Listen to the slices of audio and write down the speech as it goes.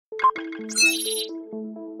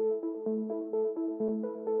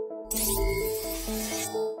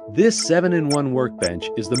This 7-in-1 workbench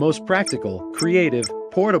is the most practical, creative,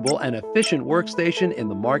 portable, and efficient workstation in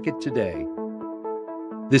the market today.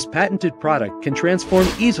 This patented product can transform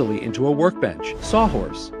easily into a workbench,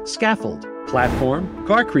 sawhorse, scaffold, platform,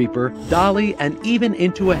 car creeper, dolly, and even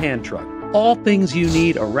into a hand truck. All things you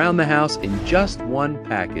need around the house in just one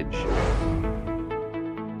package.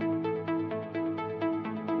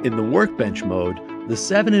 In the workbench mode, the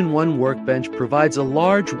 7-in-1 workbench provides a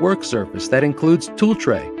large work surface that includes tool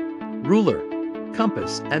tray, ruler,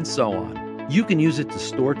 compass, and so on. You can use it to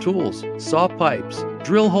store tools, saw pipes,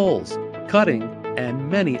 drill holes, cutting, and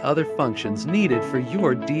many other functions needed for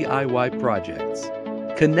your DIY projects.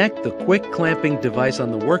 Connect the quick clamping device on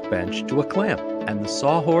the workbench to a clamp, and the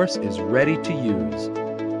sawhorse is ready to use.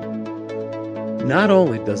 Not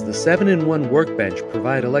only does the 7-in-1 workbench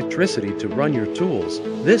provide electricity to run your tools,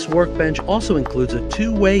 this workbench also includes a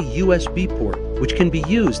two-way USB port, which can be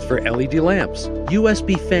used for LED lamps,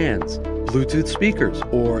 USB fans, Bluetooth speakers,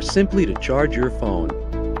 or simply to charge your phone.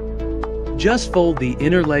 Just fold the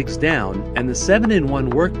inner legs down and the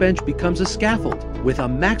 7-in-1 workbench becomes a scaffold with a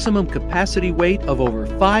maximum capacity weight of over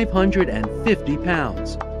 550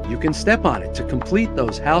 pounds. You can step on it to complete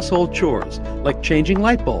those household chores like changing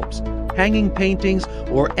light bulbs, hanging paintings,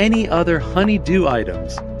 or any other honey-do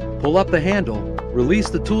items. Pull up the handle, release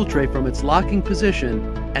the tool tray from its locking position,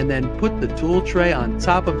 and then put the tool tray on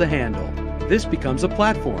top of the handle. This becomes a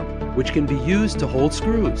platform, which can be used to hold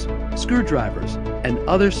screws, screwdrivers, and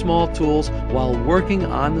other small tools while working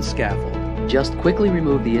on the scaffold. Just quickly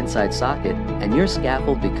remove the inside socket and your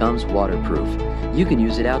scaffold becomes waterproof. You can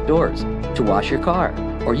use it outdoors, to wash your car,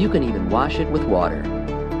 or you can even wash it with water.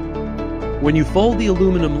 When you fold the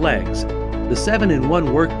aluminum legs, the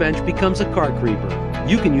 7-in-1 workbench becomes a car creeper.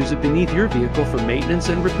 You can use it beneath your vehicle for maintenance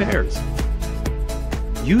and repairs.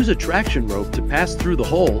 Use a traction rope to pass through the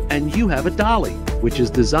hole and you have a dolly, which is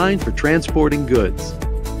designed for transporting goods.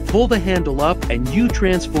 Pull the handle up and you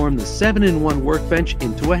transform the 7-in-1 workbench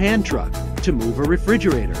into a hand truck to move a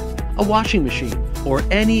refrigerator, a washing machine, or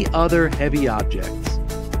any other heavy objects.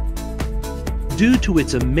 Due to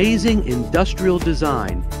its amazing industrial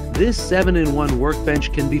design, this 7-in-1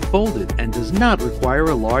 workbench can be folded and does not require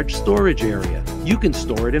a large storage area. You can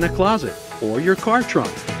store it in a closet or your car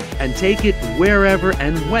trunk and take it wherever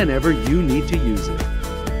and whenever you need to use it.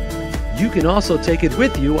 You can also take it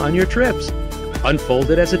with you on your trips.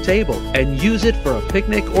 Unfold it as a table and use it for a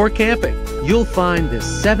picnic or camping. You'll find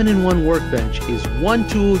this 7-in-1 workbench is one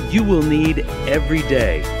tool you will need every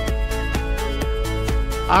day.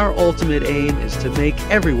 Our ultimate aim is to make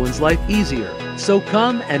everyone's life easier. So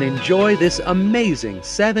come and enjoy this amazing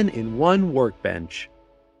 7-in-1 workbench.